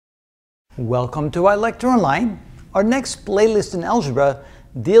Welcome to iLecture Online. Our next playlist in algebra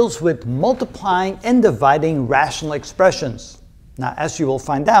deals with multiplying and dividing rational expressions. Now, as you will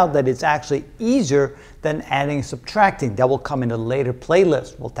find out, that it's actually easier than adding and subtracting. That will come in a later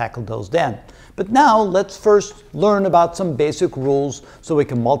playlist. We'll tackle those then. But now, let's first learn about some basic rules so we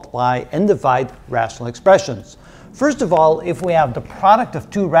can multiply and divide rational expressions. First of all, if we have the product of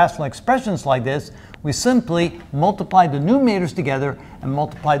two rational expressions like this, we simply multiply the numerators together and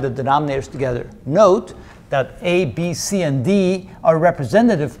multiply the denominators together. Note that a, b, c, and d are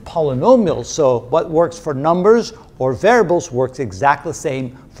representative polynomials, so what works for numbers or variables works exactly the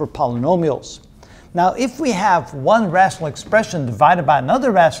same for polynomials. Now, if we have one rational expression divided by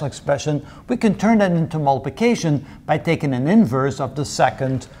another rational expression, we can turn that into multiplication by taking an inverse of the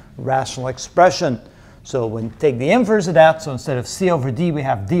second rational expression. So when we take the inverse of that, so instead of c over d, we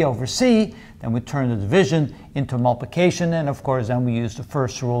have d over c, then we turn the division into multiplication, and of course then we use the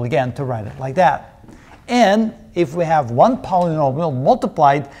first rule again to write it like that. And if we have one polynomial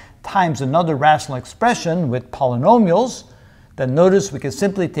multiplied times another rational expression with polynomials, then notice we can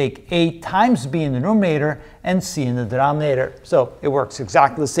simply take a times b in the numerator and c in the denominator. So it works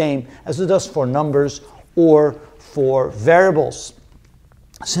exactly the same as it does for numbers or for variables.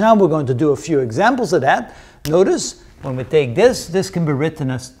 So now we're going to do a few examples of that. Notice when we take this can be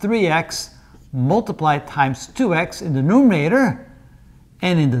written as 3x multiplied times 2x in the numerator,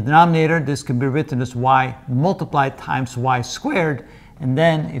 and in the denominator this can be written as y multiplied times y squared, and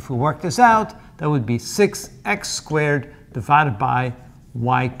then if we work this out, that would be 6x squared divided by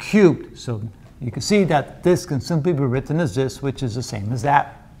y cubed. So you can see that this can simply be written as this, which is the same as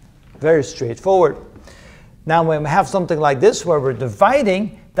that. Very straightforward. Now when we have something like this where we're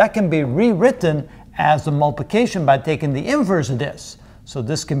dividing, that can be rewritten as a multiplication by taking the inverse of this. So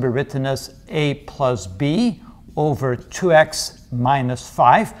this can be written as a plus b over 2x minus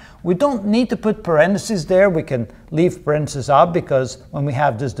 5. We don't need to put parentheses there. We can leave parentheses out because when we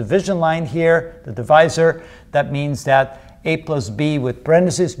have this division line here, the divisor, that means that a plus b with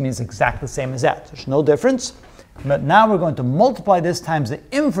parentheses means exactly the same as that. There's no difference. But now we're going to multiply this times the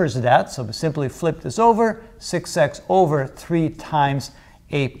inverse of that. So we simply flip this over, 6x over 3 times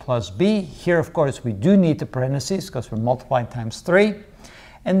a plus b. Here, of course, we do need the parentheses because we're multiplying times 3.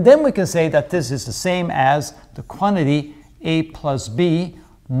 And then we can say that this is the same as the quantity a plus b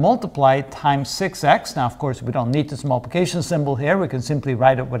multiplied times 6x. Now, of course, we don't need this multiplication symbol here. We can simply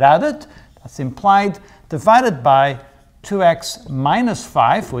write it without it. That's implied, divided by 2x minus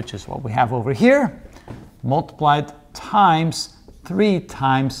 5, which is what we have over here, multiplied times 3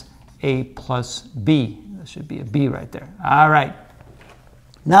 times a plus b. There should be a b right there. All right.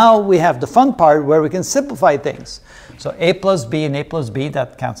 Now we have the fun part where we can simplify things. So a plus b and a plus b,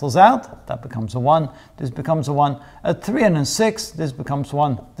 that cancels out. That becomes a 1. This becomes a 1. A 3 and a 6, this becomes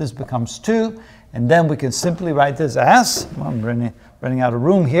 1. This becomes 2. And then we can simply write this as, well, I'm running out of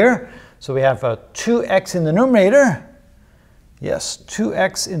room here. So we have a 2x in the numerator. Yes,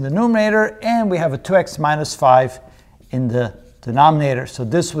 2x in the numerator. And we have a 2x minus 5 in the denominator. So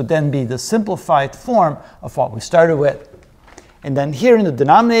this would then be the simplified form of what we started with. And then here in the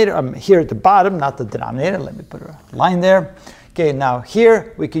denominator, here at the bottom, not the denominator, let me put a line there. Okay, now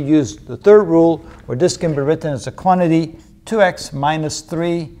here we could use the third rule where this can be written as a quantity 2x minus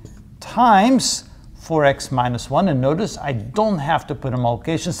 3 times 4x minus 1. And notice I don't have to put a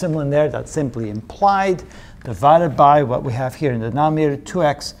multiplication symbol in there. That's simply implied, divided by what we have here in the denominator,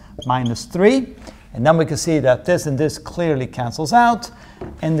 2x minus 3. And then we can see that this and this clearly cancels out,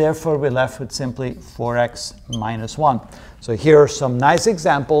 and therefore we're left with simply 4x minus 1. So here are some nice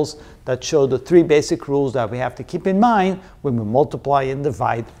examples that show the three basic rules that we have to keep in mind when we multiply and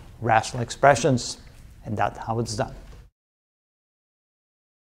divide rational expressions. And that's how it's done.